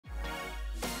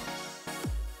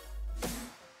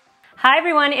Hi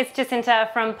everyone, it's Jacinta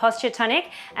from Posture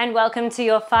Tonic and welcome to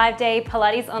your 5-day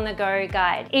Pilates on the go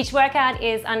guide. Each workout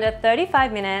is under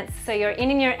 35 minutes, so you're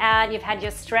in and you're out, you've had your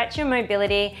stretch, your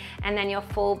mobility, and then your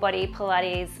full body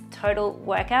Pilates total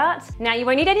workout. Now you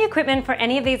won't need any equipment for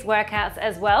any of these workouts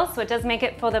as well, so it does make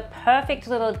it for the perfect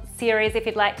little series if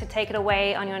you'd like to take it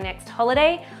away on your next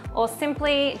holiday or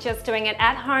simply just doing it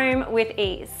at home with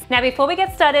ease. Now before we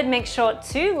get started, make sure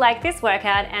to like this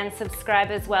workout and subscribe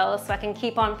as well so I can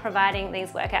keep on providing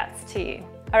these workouts to you.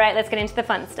 All right, let's get into the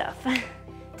fun stuff.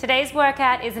 Today's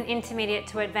workout is an intermediate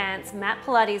to advanced mat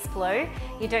Pilates flow.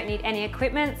 You don't need any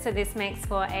equipment, so this makes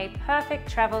for a perfect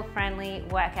travel-friendly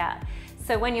workout.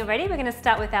 So when you're ready, we're gonna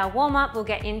start with our warm-up. We'll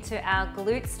get into our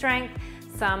glute strength,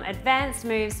 some advanced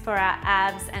moves for our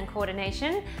abs and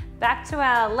coordination, back to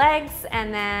our legs,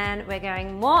 and then we're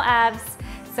going more abs.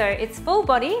 So it's full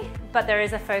body, but there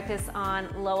is a focus on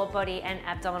lower body and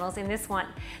abdominals in this one.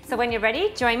 So when you're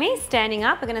ready, join me standing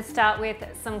up. We're gonna start with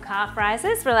some calf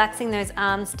rises, relaxing those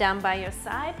arms down by your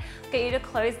side. Get you to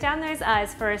close down those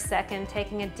eyes for a second,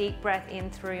 taking a deep breath in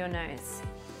through your nose.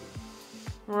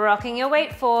 Rocking your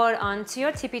weight forward onto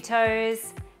your tippy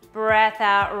toes. Breath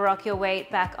out, rock your weight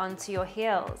back onto your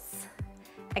heels.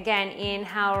 Again,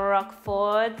 inhale, rock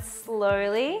forward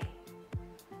slowly.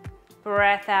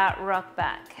 Breath out, rock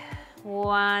back.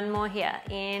 One more here.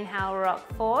 Inhale,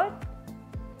 rock forward.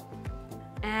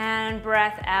 And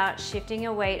breath out, shifting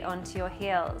your weight onto your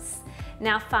heels.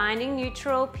 Now finding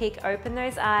neutral, peek open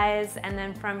those eyes, and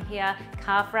then from here,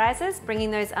 calf rises,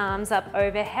 bringing those arms up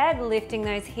overhead, lifting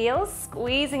those heels,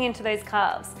 squeezing into those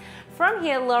calves. From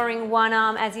here, lowering one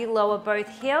arm as you lower both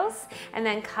heels, and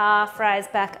then calf rise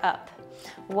back up.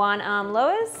 One arm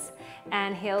lowers,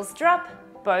 and heels drop,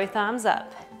 both arms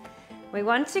up. We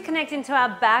want to connect into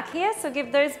our back here, so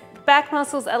give those back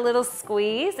muscles a little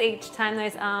squeeze each time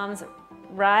those arms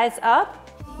rise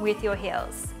up with your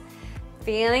heels.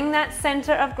 Feeling that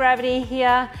center of gravity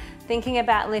here, thinking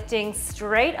about lifting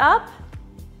straight up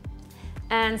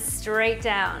and straight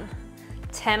down.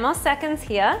 10 more seconds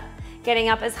here, getting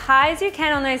up as high as you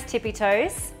can on those tippy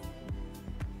toes.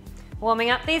 Warming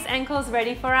up these ankles,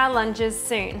 ready for our lunges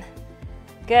soon.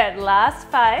 Good, last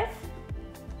 5,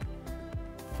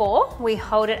 4, we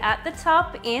hold it at the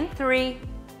top in 3,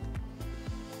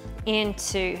 in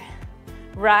 2.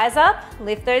 Rise up,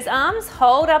 lift those arms,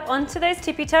 hold up onto those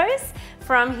tippy toes.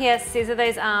 From here, scissor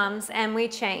those arms and we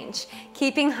change.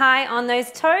 Keeping high on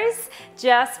those toes,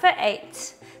 just for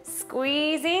 8.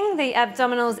 Squeezing the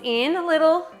abdominals in a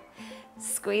little,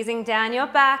 squeezing down your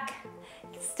back,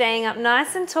 staying up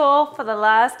nice and tall for the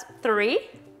last 3,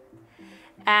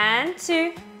 and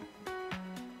 2,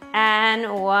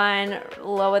 and 1.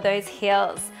 Lower those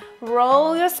heels.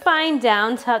 Roll your spine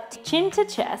down, tuck chin to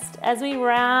chest as we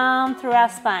round through our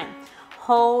spine.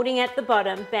 Holding at the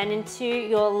bottom, bend into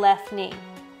your left knee.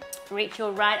 Reach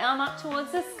your right arm up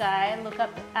towards the sky, look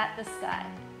up at the sky.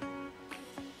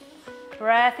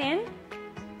 Breath in.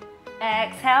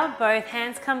 Exhale, both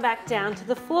hands come back down to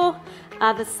the floor.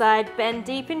 Other side, bend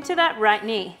deep into that right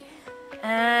knee.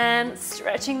 And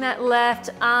stretching that left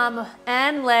arm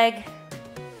and leg.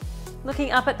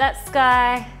 Looking up at that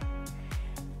sky.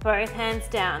 Both hands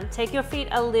down. Take your feet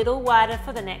a little wider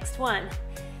for the next one.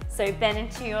 So bend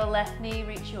into your left knee,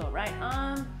 reach your right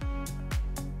arm.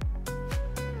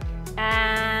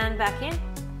 And back in.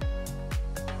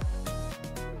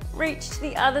 Reach to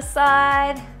the other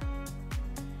side.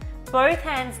 Both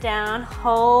hands down,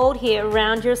 hold here,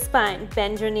 round your spine,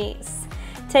 bend your knees.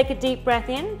 Take a deep breath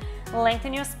in,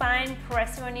 lengthen your spine,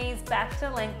 press your knees back to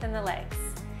lengthen the legs.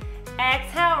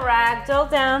 Exhale, ragdoll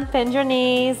down, bend your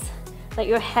knees, let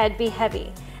your head be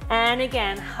heavy. And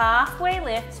again, halfway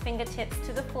lift, fingertips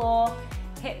to the floor,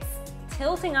 hips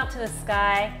tilting up to the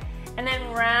sky, and then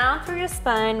round through your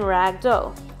spine,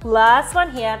 ragdoll. Last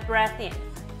one here, breath in.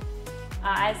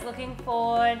 Eyes looking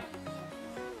forward,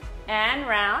 and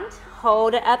round.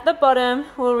 Hold it at the bottom.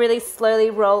 We'll really slowly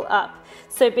roll up.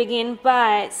 So begin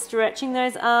by stretching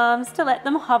those arms to let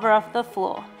them hover off the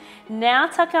floor. Now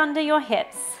tuck under your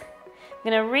hips.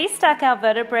 We're gonna restack our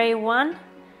vertebrae one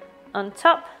on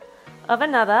top of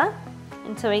another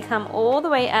until we come all the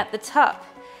way at the top.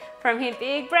 From here,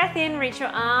 big breath in, reach your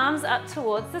arms up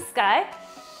towards the sky.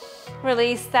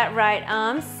 Release that right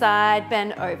arm, side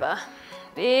bend over.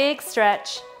 Big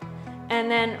stretch. And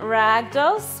then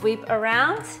ragdoll, sweep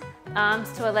around,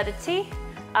 arms to a letter T.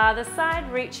 Other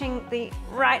side, reaching the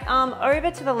right arm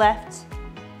over to the left.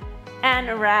 And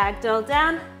ragdoll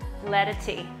down, letter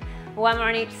T. One more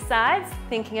on each side,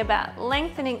 thinking about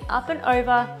lengthening up and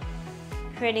over,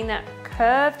 creating that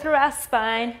curve through our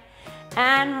spine,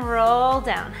 and roll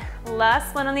down.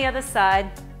 Last one on the other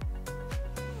side.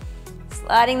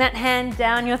 Sliding that hand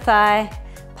down your thigh,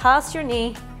 past your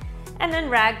knee, and then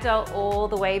ragdoll all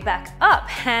the way back up.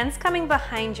 Hands coming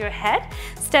behind your head,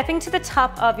 stepping to the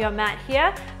top of your mat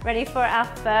here, ready for our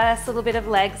first little bit of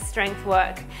leg strength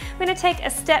work. We're gonna take a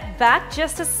step back,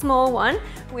 just a small one,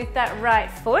 with that right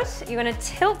foot. You're gonna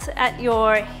tilt at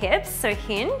your hips, so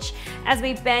hinge, as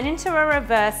we bend into a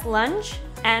reverse lunge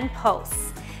and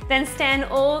pulse. Then stand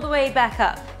all the way back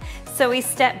up. So we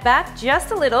step back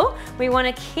just a little. We want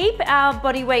to keep our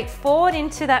body weight forward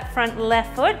into that front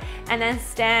left foot and then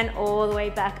stand all the way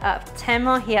back up. 10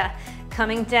 more here.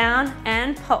 Coming down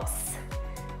and pulse.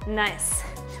 Nice.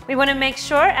 We want to make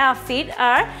sure our feet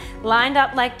are lined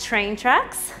up like train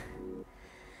tracks.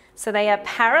 So they are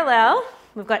parallel.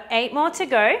 We've got 8 more to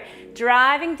go.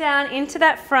 Driving down into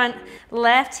that front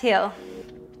left heel.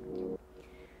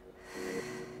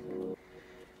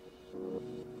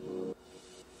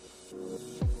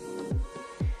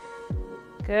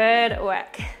 Good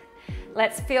work.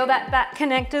 Let's feel that back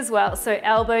connect as well. So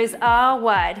elbows are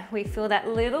wide. We feel that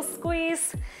little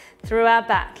squeeze through our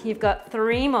back. You've got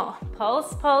 3 more.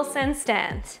 Pulse, pulse, and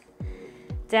stand.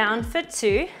 Down for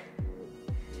 2.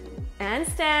 And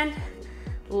stand.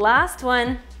 Last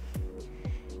one.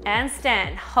 And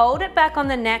stand. Hold it back on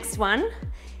the next one.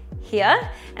 Here.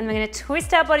 And we're going to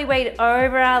twist our body weight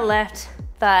over our left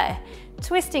thigh.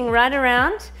 Twisting right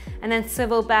around and then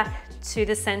swivel back to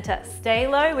the center. Stay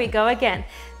low, we go again.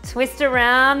 Twist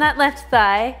around that left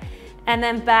thigh and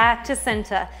then back to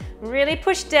center. Really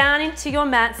push down into your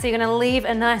mat, so you're gonna leave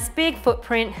a nice big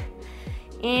footprint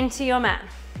into your mat.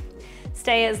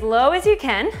 Stay as low as you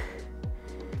can.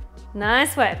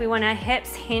 Nice work. We want our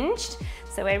hips hinged,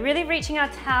 so we're really reaching our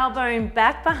tailbone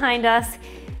back behind us,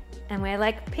 and we're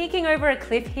like peeking over a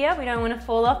cliff here. We don't want to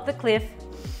fall off the cliff,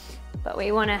 but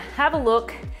we want to have a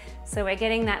look. So we're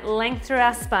getting that length through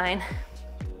our spine.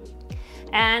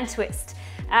 And twist.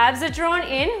 Abs are drawn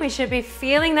in. We should be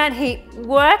feeling that heat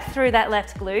work through that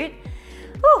left glute.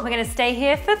 Ooh, we're gonna stay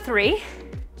here for 3.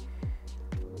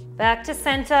 Back to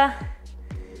center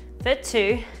for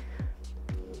 2.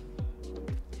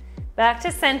 Back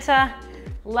to center.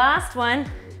 Last one.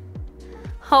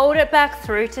 Hold it back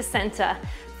through to center.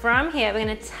 From here, we're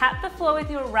gonna tap the floor with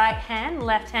your right hand,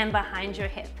 left hand behind your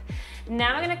hip.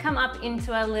 Now we're gonna come up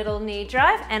into a little knee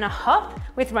drive and a hop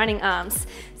with running arms.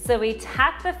 So we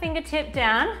tap the fingertip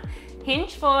down,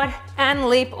 hinge forward, and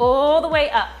leap all the way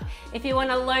up. If you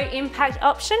want a low impact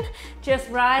option, just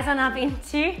rise on up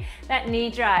into that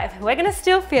knee drive. We're gonna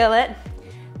still feel it,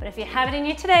 but if you have it in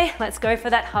you today, let's go for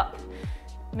that hop.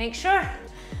 Make sure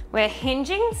we're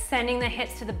hinging, sending the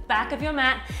hips to the back of your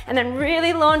mat, and then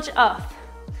really launch off.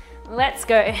 Let's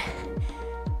go.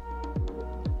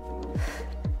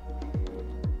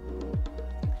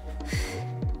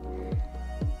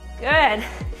 Good.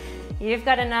 You've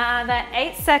got another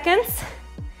 8 seconds.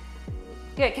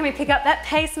 Good. Can we pick up that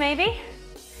pace maybe?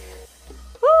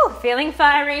 Woo, feeling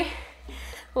fiery.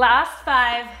 Last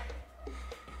 5,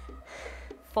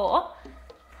 4,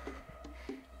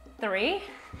 3.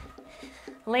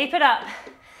 Leap it up.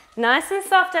 Nice and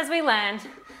soft as we land.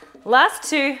 Last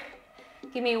 2.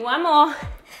 Give me 1 more.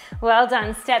 Well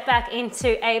done. Step back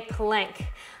into a plank.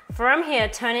 From here,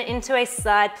 turn it into a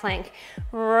side plank.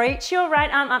 Reach your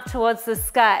right arm up towards the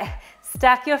sky.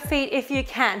 Stack your feet if you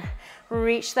can.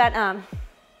 Reach that arm.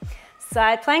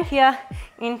 Side plank here,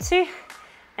 into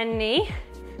a knee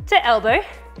to elbow,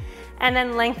 and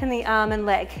then lengthen the arm and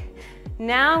leg.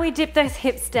 Now we dip those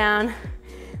hips down,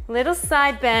 little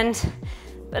side bend,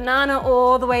 banana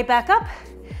all the way back up,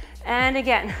 and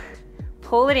again,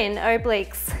 pull it in,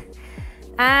 obliques.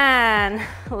 And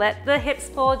let the hips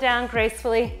fall down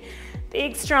gracefully.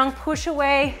 Big, strong push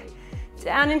away,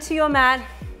 down into your mat.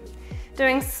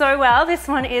 Doing so well. This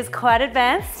one is quite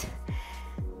advanced.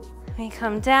 We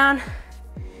come down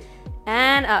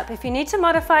and up. If you need to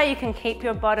modify, you can keep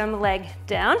your bottom leg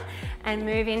down and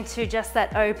move into just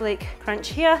that oblique crunch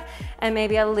here and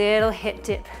maybe a little hip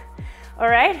dip. All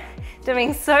right,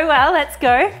 doing so well. Let's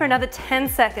go for another 10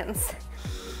 seconds.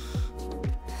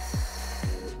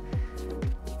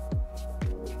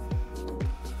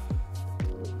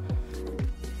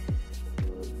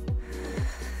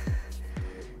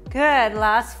 Good,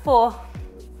 last 4.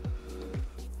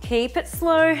 Keep it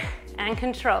slow and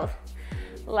controlled.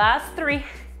 Last 3.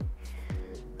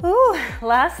 Ooh,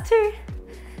 last 2.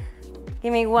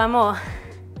 Give me 1 more.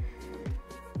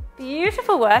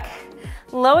 Beautiful work.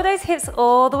 Lower those hips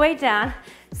all the way down,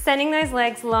 sending those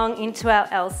legs long into our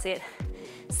L-sit.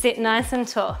 Sit nice and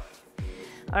tall.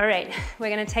 All right, we're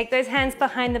gonna take those hands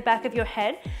behind the back of your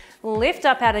head, lift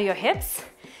up out of your hips,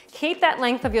 keep that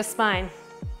length of your spine.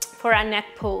 for our neck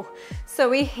pull. So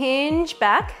we hinge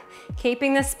back,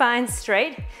 keeping the spine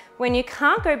straight. When you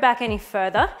can't go back any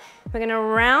further, we're gonna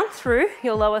round through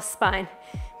your lower spine,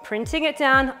 printing it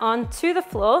down onto the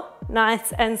floor,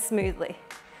 nice and smoothly.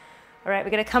 All right,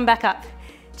 we're gonna come back up,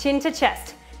 chin to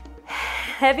chest,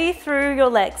 heavy through your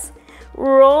legs.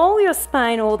 Roll your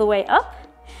spine all the way up,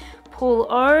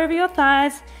 pull over your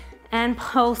thighs and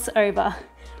pulse over.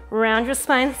 Round your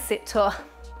spine, sit tall.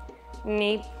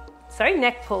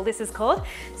 Neck pull, this is called.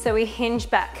 So we hinge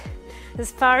back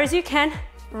as far as you can,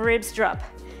 ribs drop.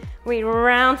 We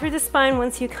round through the spine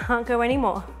once you can't go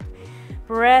anymore.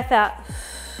 Breath out.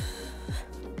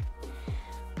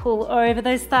 Pull over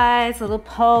those thighs, little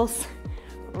pulse.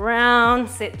 Round,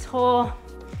 sit tall.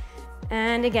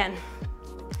 And again.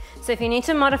 So if you need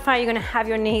to modify, you're gonna have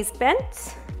your knees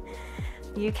bent.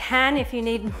 You can, if you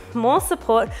need more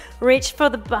support, reach for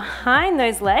the behind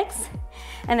those legs,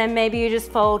 and then maybe you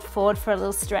just fold forward for a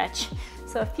little stretch.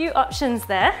 So a few options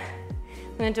there.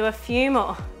 I'm gonna do a few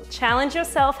more. Challenge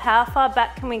yourself, how far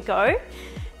back can we go?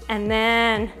 And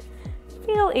then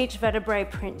feel each vertebrae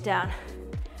print down.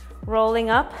 Rolling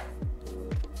up.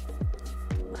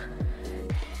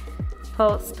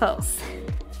 Pulse, pulse.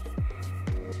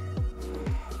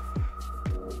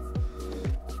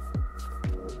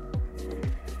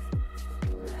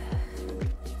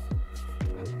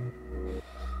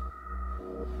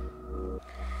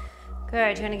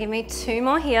 Good, you're gonna give me 2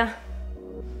 more here.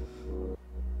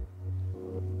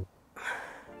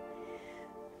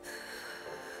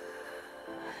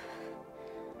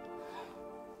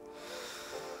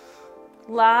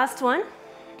 Last one.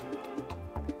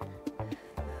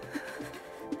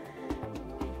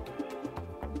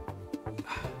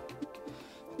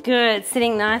 Good,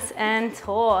 sitting nice and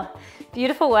tall.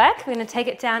 Beautiful work. We're gonna take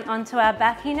it down onto our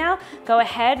back here now. Go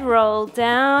ahead, roll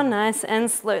down nice and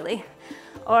slowly.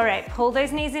 All right, pull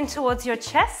those knees in towards your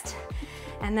chest.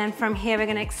 And then from here, we're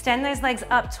gonna extend those legs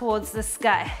up towards the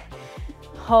sky.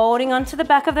 Holding onto the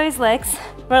back of those legs,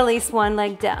 release one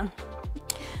leg down.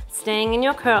 Staying in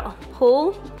your curl.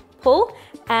 Pull, pull,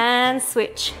 and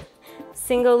switch.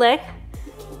 Single leg,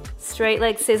 straight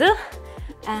leg scissor,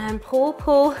 and pull,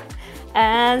 pull,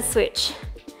 and switch.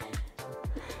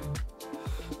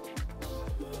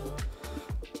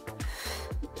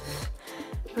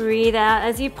 Breathe out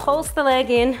as you pulse the leg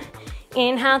in.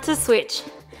 Inhale to switch.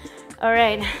 All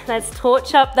right, let's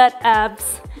torch up those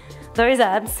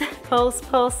abs. Pulse,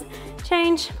 pulse,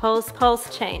 change, pulse,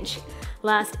 pulse, change.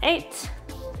 Last 8,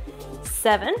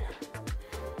 7,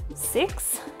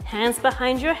 6, hands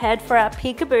behind your head for our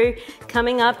peekaboo,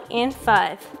 coming up in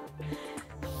 5,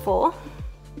 4,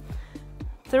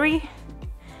 3,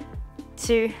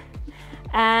 2,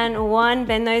 and 1.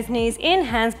 Bend those knees in,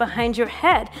 hands behind your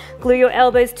head. Glue your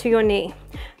elbows to your knee.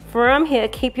 From here,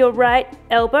 keep your right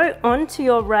elbow onto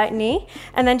your right knee,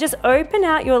 and then just open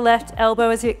out your left elbow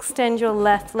as you extend your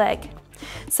left leg.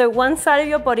 So one side of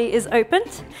your body is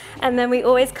opened, and then we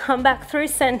always come back through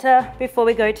center before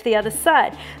we go to the other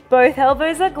side. Both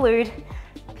elbows are glued.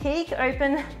 Peek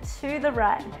open to the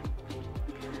right.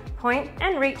 Point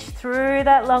and reach through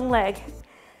that long leg.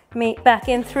 Meet back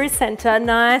in through center,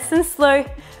 nice and slow,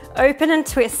 open and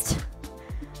twist.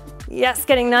 Yes,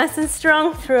 getting nice and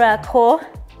strong through our core.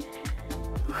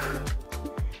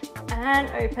 And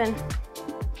open.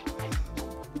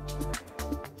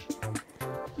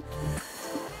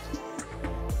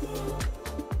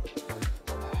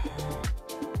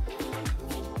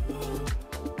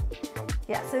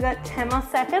 Yeah, so we've got 10 more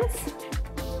seconds.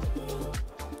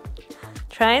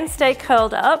 Try and stay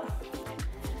curled up.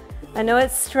 I know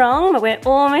it's strong, but we're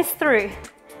almost through.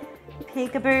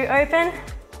 Peekaboo open,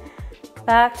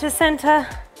 back to center.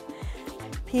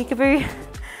 Peekaboo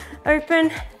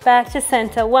open, back to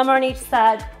center. One more on each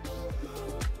side.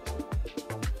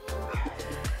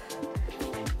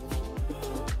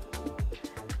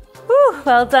 Whew,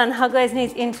 well done. Hug those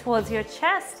knees in towards your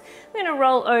chest. We're gonna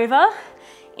roll over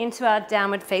into our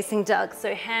downward facing dog.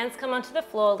 So hands come onto the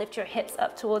floor, lift your hips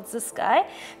up towards the sky,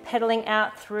 pedaling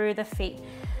out through the feet.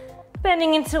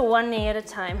 Bending into one knee at a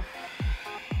time.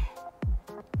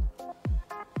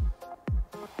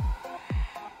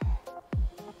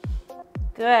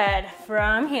 Good.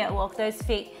 From here, walk those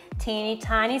feet teeny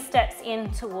tiny steps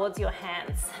in towards your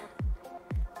hands.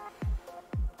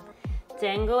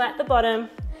 Dangle at the bottom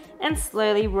and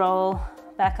slowly roll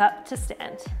back up to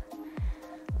stand.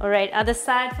 All right, other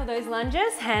side for those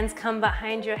lunges. Hands come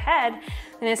behind your head.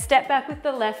 I'm gonna step back with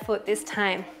the left foot this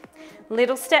time.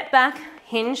 Little step back,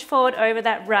 hinge forward over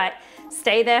that right.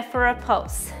 Stay there for a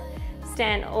pulse.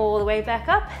 Stand all the way back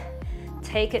up,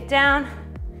 take it down,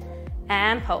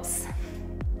 and pulse.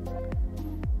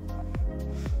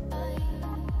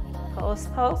 Pulse,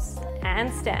 pulse,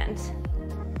 and stand.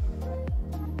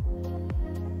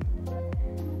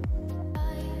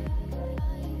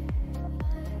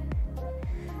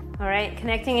 All right,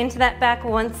 connecting into that back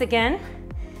once again,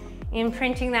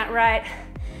 imprinting that right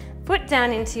foot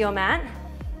down into your mat.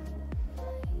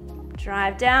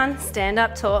 Drive down, stand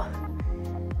up tall.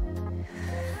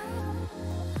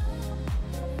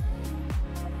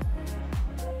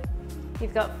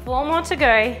 You've got 4 more to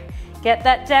go. Get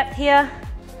that depth here.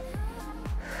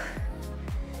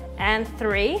 And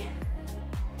 3.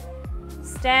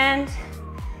 Stand,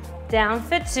 down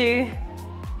for 2.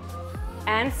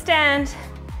 And stand,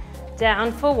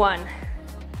 down for 1.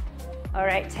 All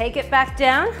right, take it back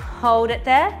down, hold it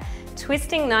there,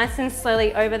 twisting nice and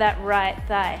slowly over that right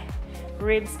thigh.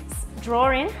 Ribs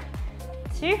draw in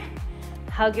to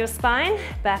hug your spine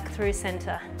back through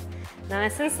center.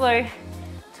 Nice and slow,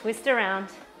 twist around.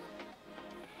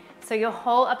 So your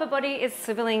whole upper body is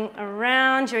swiveling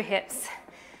around your hips.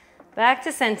 Back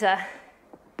to center.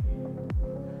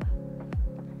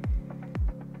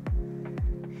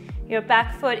 Your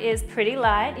back foot is pretty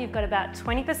light. You've got about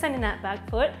 20% in that back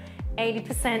foot,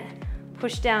 80%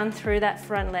 push down through that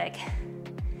front leg.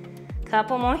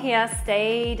 Couple more here,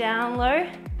 stay down low.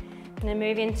 And then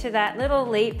move into that little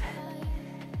leap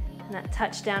and that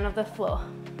touch down of the floor.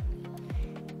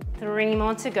 3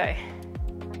 more to go.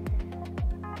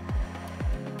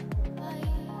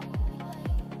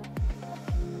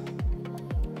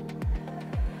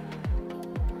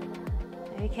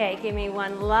 Okay, give me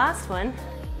one last one.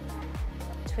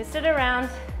 Twist it around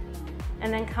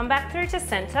and then come back through to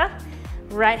center.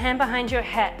 Right hand behind your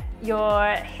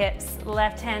hips,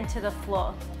 left hand to the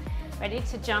floor. Ready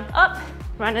to jump up,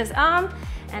 runner's arm,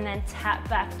 and then tap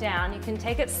back down. You can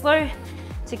take it slow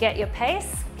to get your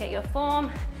pace, get your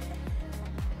form,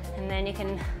 and then you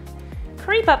can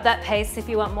creep up that pace if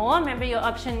you want more. Remember your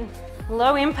option,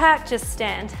 low impact, just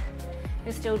stand.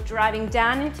 You're still driving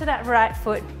down into that right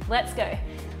foot. Let's go.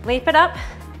 Leap it up,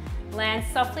 land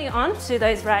softly onto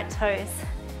those right toes.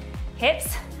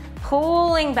 Hips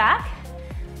pulling back.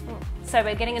 So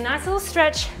we're getting a nice little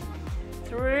stretch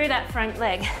through that front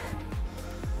leg,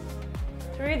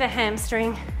 through the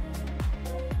hamstring.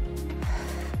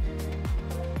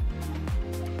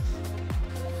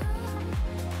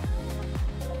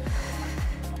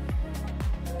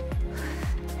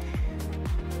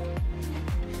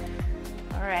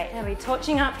 All right, now we're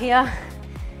torching up here.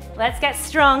 Let's get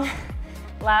strong.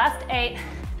 Last 8.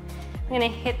 I'm gonna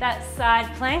hit that side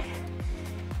plank.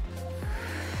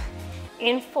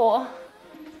 In 4.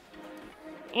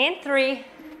 In 3.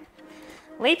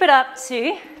 Leap it up,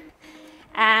 2.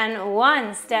 And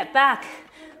 1. Step back.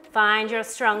 Find your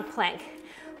strong plank.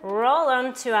 Roll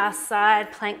onto our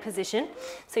side plank position.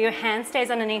 So your hand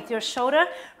stays underneath your shoulder.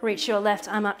 Reach your left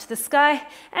arm up to the sky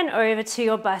and over to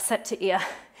your bicep to ear.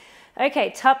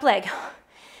 Okay, top leg.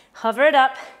 Hover it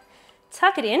up.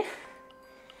 Tuck it in.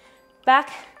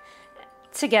 Back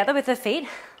together with the feet.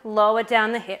 Lower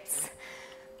down the hips.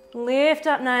 Lift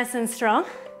up nice and strong.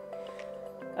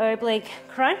 Oblique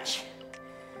crunch.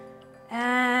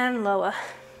 And lower.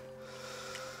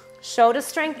 Shoulder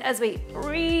strength as we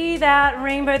breathe out,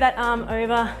 rainbow that arm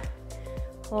over.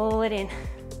 Pull it in.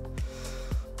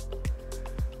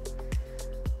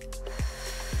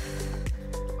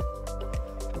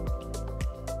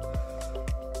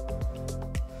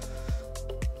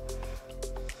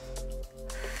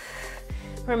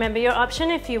 Remember your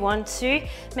option if you want to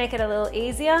make it a little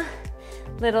easier.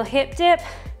 Little hip dip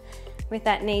with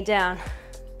that knee down.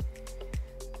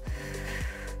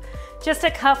 Just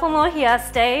a couple more here,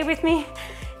 stay with me.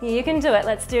 You can do it.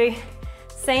 Let's do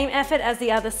same effort as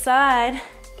the other side.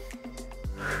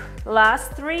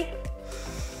 Last 3.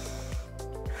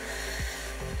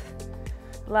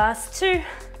 Last 2.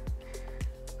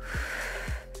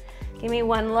 Give me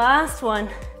one last one.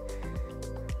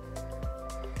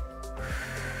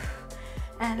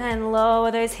 And then lower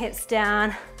those hips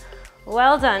down.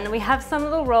 Well done. We have some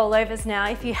little rollovers now.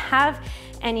 If you have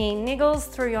any niggles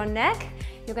through your neck,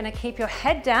 you're gonna keep your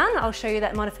head down. I'll show you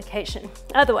that modification.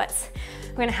 Otherwise,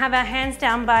 we're gonna have our hands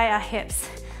down by our hips.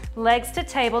 Legs to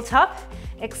tabletop,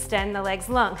 extend the legs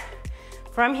long.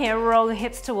 From here, roll the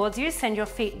hips towards you, send your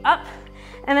feet up,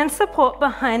 and then support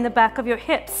behind the back of your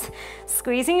hips,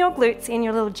 squeezing your glutes in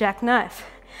your little jackknife.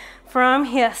 From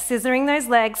here, scissoring those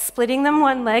legs, splitting them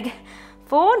one leg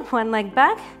forward, one leg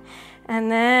back,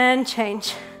 and then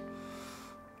change.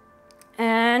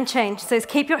 And change. So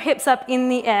keep your hips up in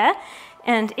the air.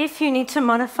 And if you need to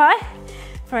modify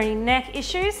for any neck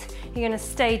issues, you're gonna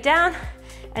stay down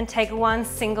and take one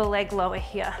single leg lower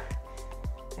here.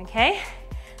 Okay?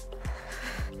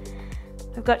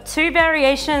 We've got 2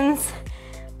 variations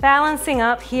Balancing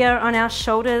up here on our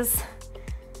shoulders.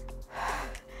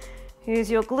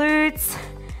 Use your glutes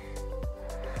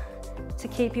to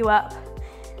keep you up,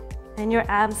 and your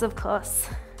abs, of course.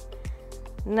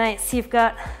 Nice, you've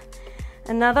got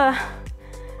another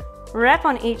rep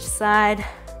on each side.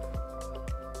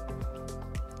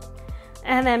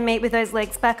 And then meet with those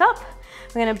legs back up.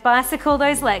 We're gonna bicycle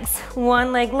those legs,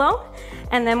 one leg long,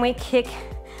 and then we kick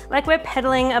like we're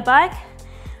pedaling a bike,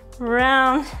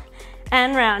 round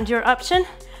and round. Your option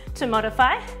to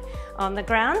modify on the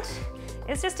ground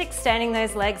is just extending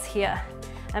those legs here.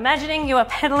 Imagining you are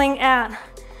pedaling out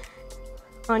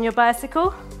on your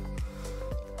bicycle.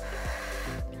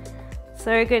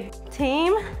 So good.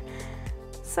 Team,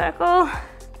 circle,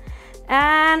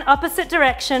 and opposite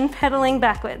direction, pedaling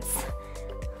backwards.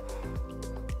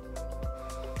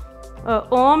 We're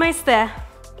almost there.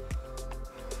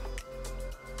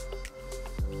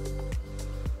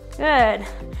 Good.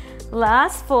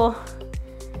 Last 4,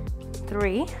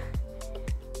 3,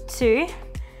 2,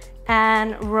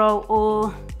 and roll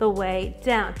all the way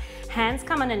down. Hands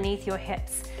come underneath your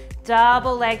hips.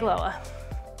 Double leg lower.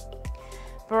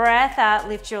 Breath out,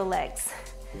 lift your legs.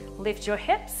 Lift your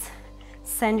hips.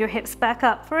 Send your hips back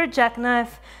up for a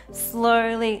jackknife.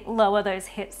 Slowly lower those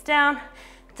hips down.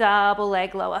 Double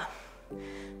leg lower.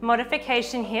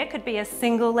 Modification here could be a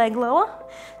single leg lower.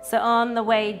 So on the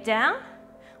way down,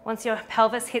 once your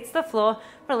pelvis hits the floor,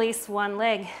 release one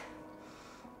leg.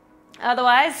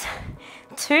 Otherwise,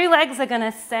 2 legs are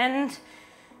gonna send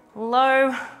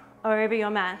low over your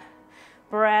mat.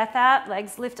 Breath out,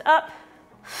 legs lift up.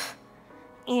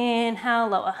 Inhale,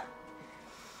 lower.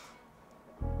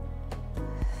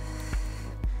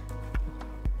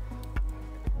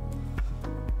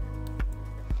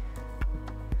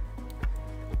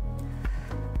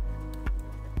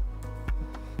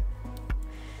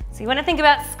 So you want to think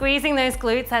about squeezing those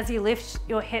glutes as you lift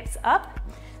your hips up,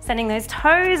 sending those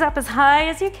toes up as high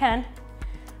as you can,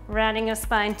 rounding your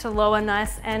spine to lower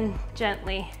nice and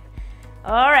gently.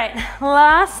 All right,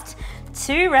 last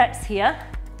 2 reps here.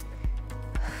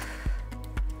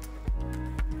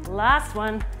 Last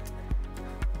one.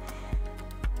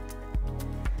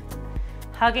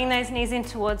 Hugging those knees in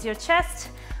towards your chest,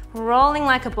 rolling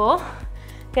like a ball.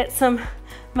 Get some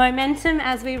momentum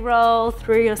as we roll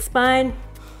through your spine.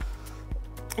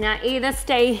 Now either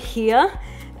stay here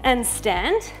and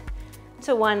stand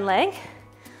to one leg,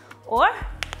 or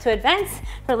to advance,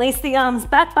 release the arms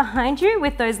back behind you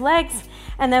with those legs,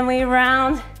 and then we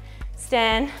round,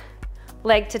 stand,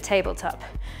 leg to tabletop.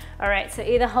 All right, so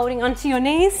either holding onto your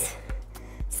knees,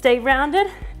 stay rounded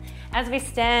as we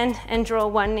stand and draw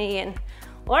one knee in,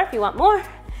 or if you want more,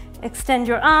 extend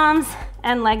your arms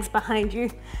and legs behind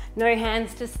you, no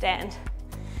hands to stand.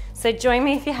 So join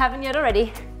me if you haven't yet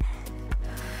already.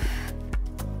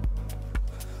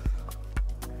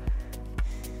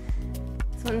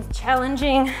 This one's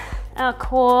challenging our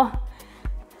core,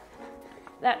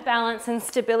 that balance and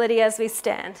stability as we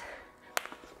stand.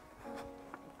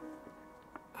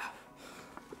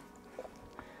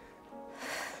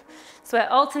 So we're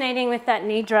alternating with that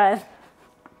knee drive.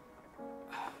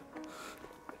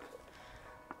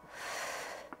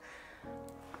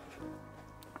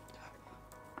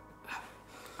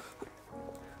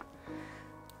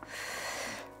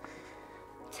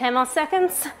 Ten more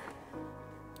seconds.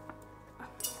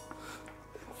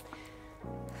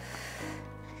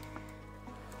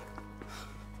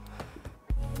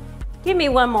 Give me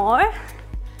one more. And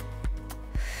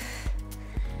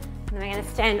then we're going to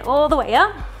stand all the way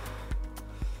up.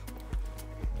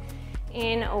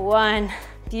 In one.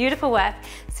 Beautiful work.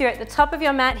 So you're at the top of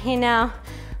your mat here now.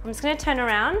 I'm just going to turn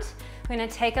around. We're going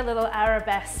to take a little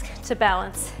arabesque to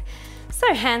balance.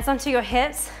 So hands onto your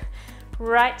hips,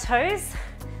 right toes,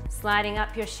 sliding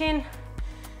up your shin,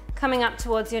 coming up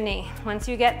towards your knee. Once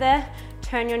you get there,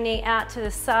 turn your knee out to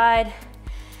the side,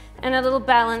 and a little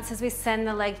balance as we send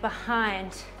the leg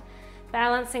behind,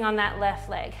 balancing on that left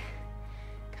leg,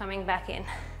 coming back in.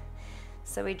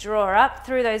 So we draw up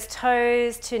through those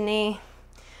toes to knee,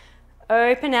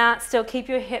 open out, still keep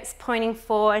your hips pointing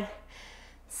forward,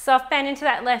 soft bend into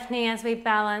that left knee as we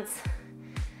balance,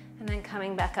 and then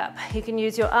coming back up. You can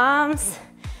use your arms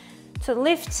to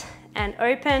lift and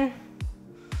open.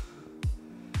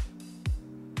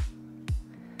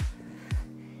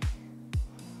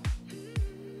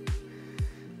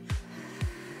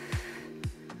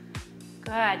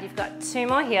 Good, you've got 2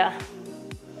 more here.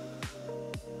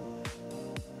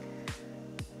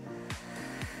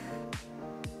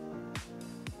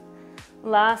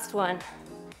 Last one.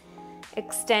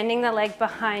 Extending the leg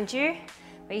behind you.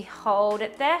 We hold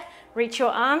it there. Reach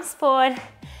your arms forward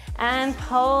and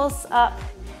pulse up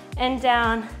and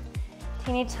down.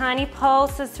 Teeny tiny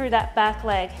pulses through that back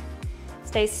leg.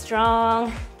 Stay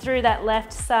strong through that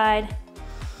left side.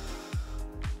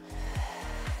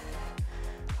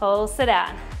 Pulse it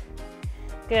out.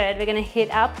 Good, we're gonna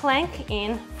hit our plank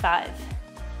in 5,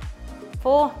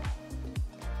 4,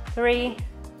 3,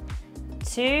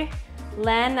 2,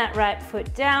 land that right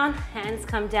foot down, hands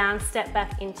come down, step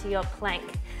back into your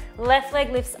plank. Left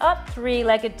leg lifts up,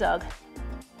 three-legged dog.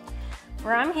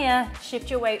 From here,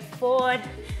 shift your weight forward,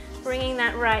 bringing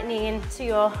that right knee into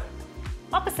your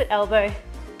opposite elbow,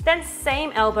 then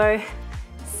same elbow,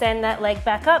 send that leg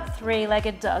back up,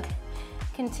 three-legged dog.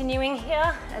 Continuing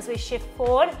here as we shift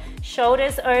forward,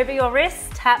 shoulders over your wrists,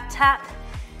 tap, tap,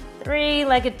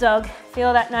 three-legged dog.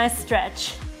 Feel that nice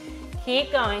stretch.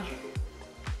 Keep going.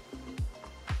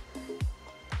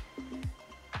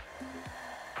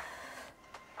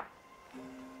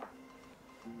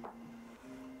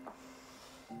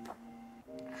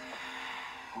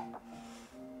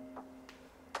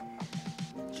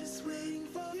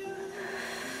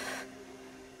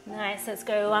 Nice, let's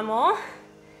go one more.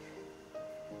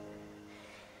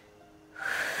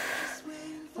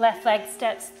 Left leg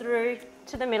steps through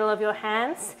to the middle of your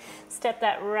hands. Step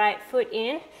that right foot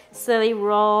in. Slowly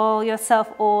roll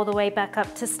yourself all the way back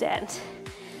up to stand.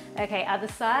 Okay, other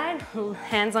side,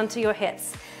 hands onto your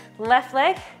hips. Left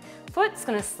leg, foot's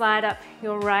gonna slide up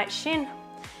your right shin.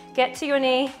 Get to your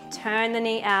knee, turn the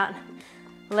knee out.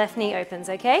 Left knee opens,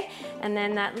 okay? And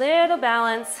then that little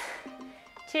balance,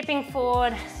 tipping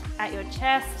forward at your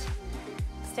chest.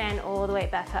 Stand all the way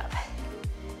back up.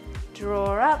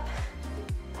 Draw up.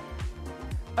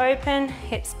 Open,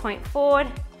 hips point forward,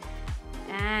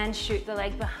 and shoot the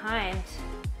leg behind.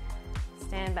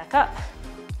 Stand back up.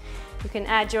 You can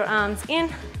add your arms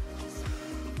in.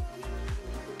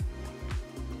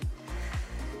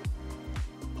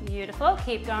 Beautiful,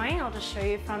 keep going. I'll just show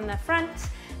you from the front.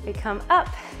 We come up,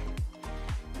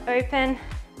 open,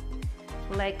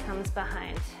 leg comes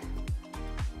behind.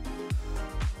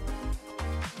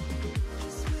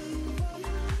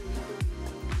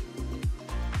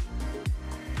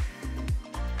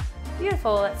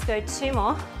 Beautiful, let's go 2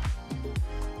 more.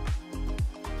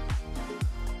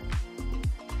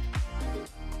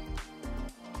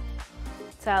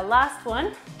 It's our last one.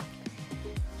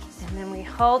 And then we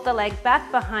hold the leg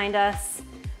back behind us.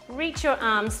 Reach your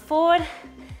arms forward.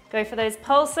 Go for those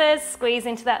pulses. Squeeze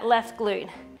into that left glute.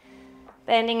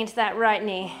 Bending into that right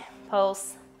knee.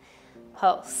 Pulse,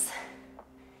 pulse.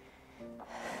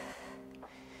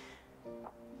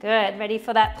 Good, ready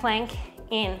for that plank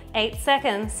in 8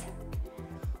 seconds.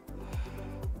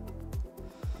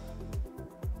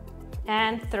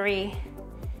 And 3,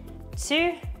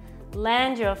 2,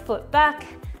 land your foot back,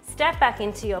 step back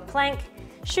into your plank,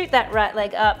 shoot that right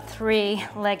leg up,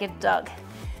 three-legged dog.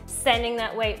 Sending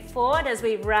that weight forward as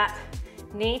we wrap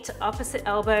knee to opposite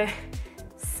elbow,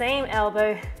 same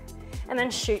elbow, and then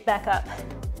shoot back up.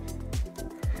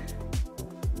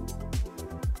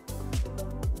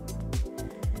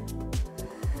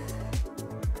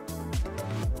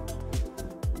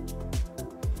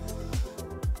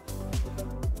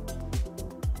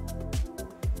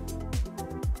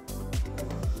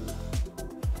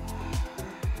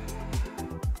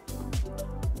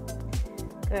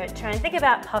 Good, try and think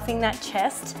about puffing that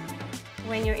chest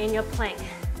when you're in your plank.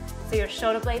 So your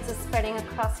shoulder blades are spreading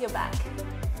across your back.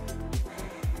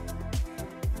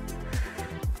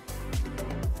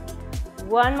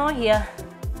 One more here.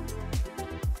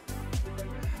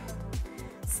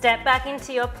 Step back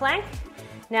into your plank.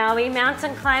 Now we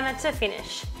mountain climber to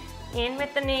finish. In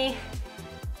with the knee,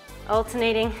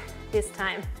 alternating this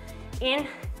time. In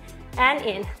and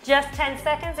in. Just 10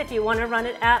 seconds. If you want to run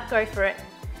it out, go for it.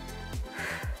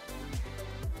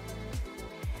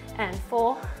 And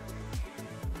 4,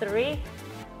 3,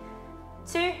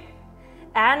 2,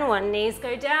 and 1. Knees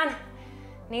go down.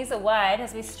 Knees are wide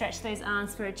as we stretch those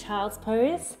arms for a child's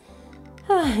pose.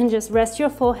 And just rest your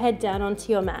forehead down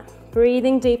onto your mat.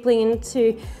 Breathing deeply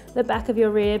into the back of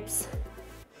your ribs.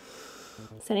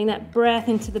 Sending that breath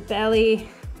into the belly.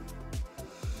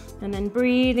 And then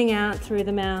breathing out through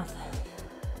the mouth.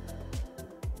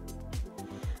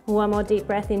 One more deep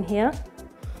breath in here.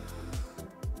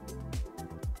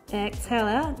 Exhale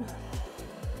out.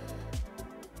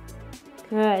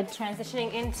 Good,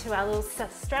 transitioning into our little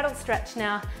straddle stretch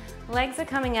now. Legs are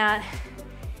coming out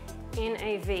in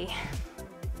a V.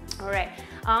 All right,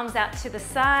 arms out to the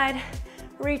side,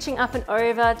 reaching up and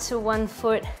over to one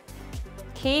foot,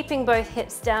 keeping both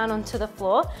hips down onto the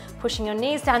floor, pushing your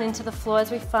knees down into the floor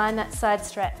as we find that side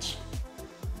stretch.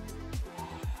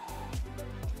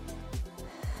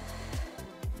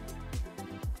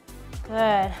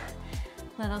 Good.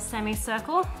 Little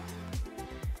semicircle.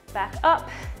 Back up,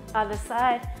 other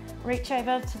side. Reach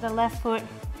over to the left foot.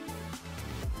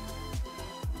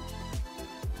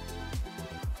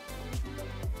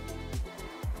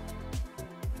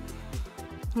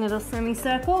 Little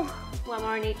semicircle. One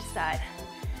more on each side.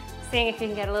 Seeing if you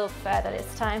can get a little further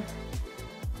this time.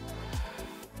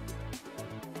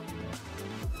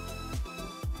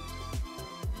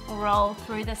 Roll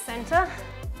through the center.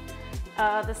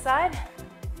 Other side.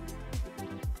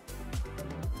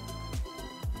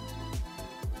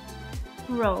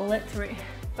 Roll it through.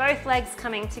 Both legs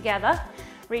coming together.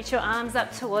 Reach your arms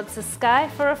up towards the sky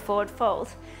for a forward fold.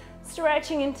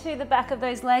 Stretching into the back of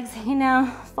those legs. You're now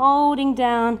folding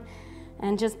down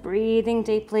and just breathing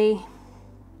deeply.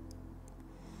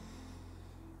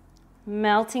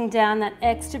 Melting down that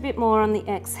extra bit more on the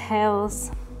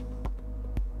exhales.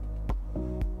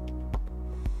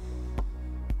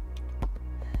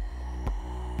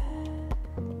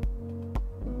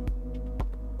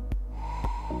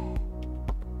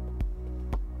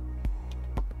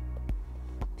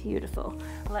 Beautiful.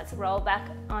 Let's roll back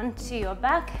onto your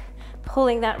back,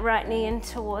 pulling that right knee in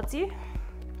towards you.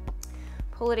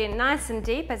 Pull it in nice and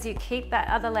deep as you keep that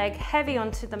other leg heavy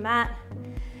onto the mat,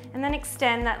 and then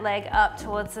extend that leg up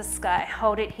towards the sky.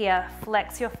 Hold it here,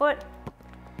 flex your foot,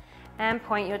 and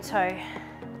point your toe.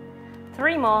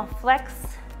 3 more, flex,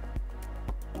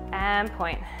 and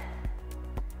point.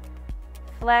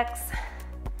 Flex,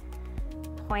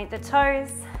 point the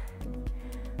toes.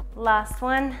 Last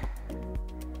one.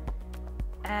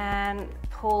 And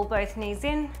pull both knees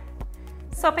in.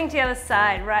 Swapping to the other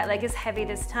side, right leg is heavy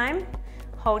this time.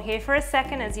 Hold here for a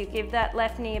second as you give that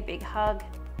left knee a big hug.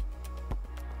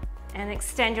 And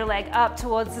extend your leg up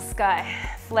towards the sky,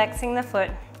 flexing the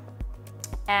foot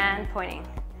and pointing.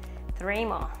 3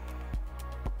 more.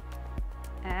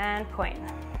 And point.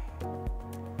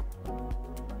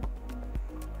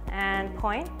 And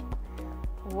point.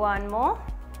 1 more.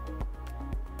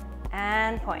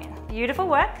 And point. Beautiful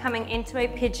work. Coming into a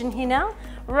pigeon here now.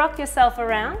 Rock yourself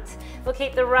around. We'll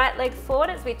keep the right leg forward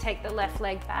as we take the left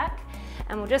leg back.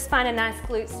 And we'll just find a nice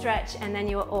glute stretch and then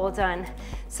you are all done.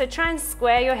 So try and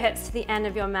square your hips to the end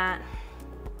of your mat.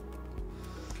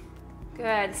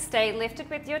 Good. Stay lifted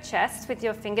with your chest, with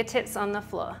your fingertips on the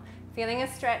floor. Feeling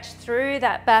a stretch through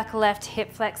that back left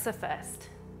hip flexor first.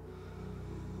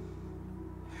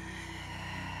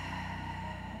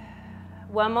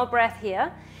 One more breath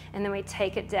here. And then we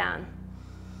take it down.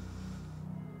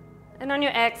 And on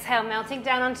your exhale, melting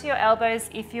down onto your elbows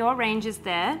if your range is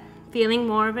there. Feeling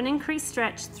more of an increased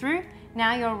stretch through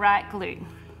now your right glute.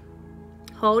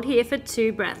 Hold here for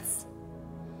 2 breaths.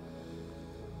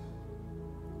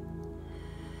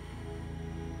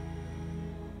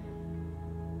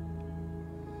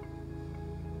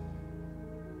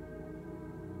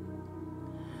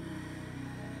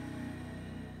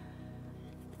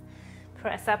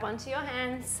 Press up onto your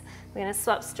hands. We're going to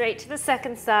swap straight to the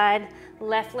second side.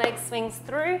 Left leg swings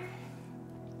through.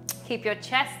 Keep your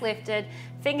chest lifted,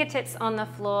 fingertips on the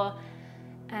floor,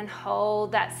 and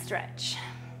hold that stretch.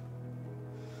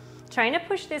 Trying to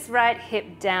push this right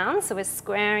hip down, so we're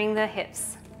squaring the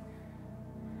hips.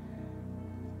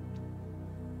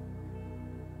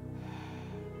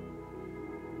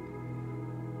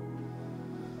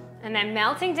 And then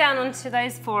melting down onto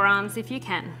those forearms if you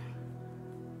can.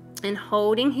 And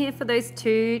holding here for those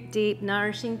 2 deep,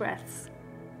 nourishing breaths.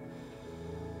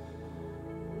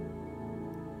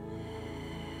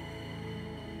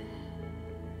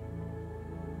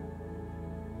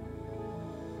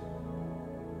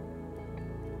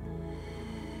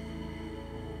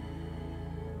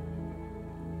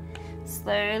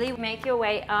 Slowly make your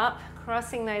way up,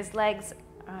 crossing those legs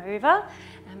over.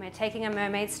 And we're taking a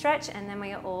mermaid stretch and then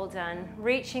we are all done.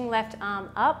 Reaching left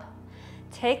arm up.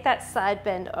 Take that side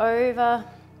bend over.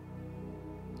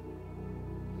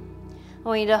 I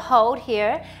want you to hold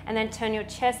here and then turn your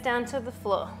chest down to the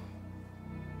floor.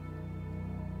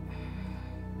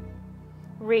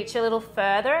 Reach a little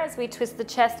further as we twist the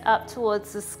chest up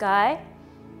towards the sky.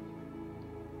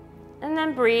 And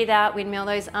then breathe out, windmill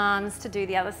those arms to do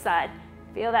the other side.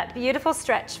 Feel that beautiful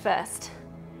stretch first.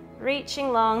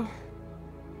 Reaching long,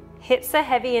 hips are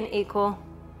heavy and equal.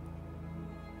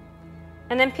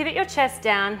 And then pivot your chest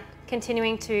down,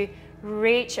 continuing to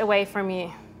reach away from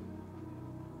you.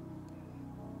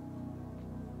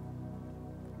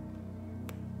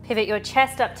 Pivot your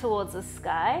chest up towards the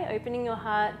sky, opening your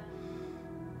heart.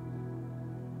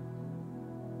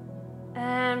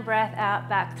 And breath out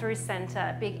back through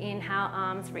center. Big inhale,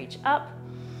 arms reach up.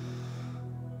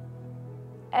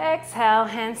 Exhale,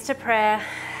 hands to prayer,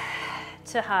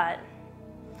 to heart.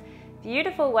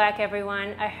 Beautiful work,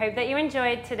 everyone. I hope that you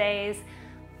enjoyed today's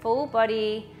full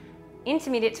body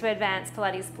intermediate to advanced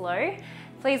Pilates flow.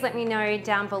 Please let me know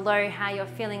down below how you're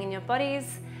feeling in your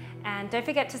bodies, and don't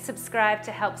forget to subscribe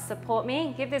to help support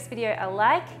me. Give this video a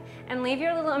like and leave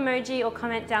your little emoji or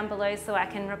comment down below so I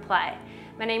can reply.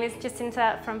 My name is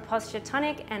Jacinta from Posture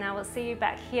Tonic, and I will see you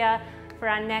back here for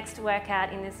our next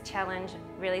workout in this challenge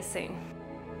really soon.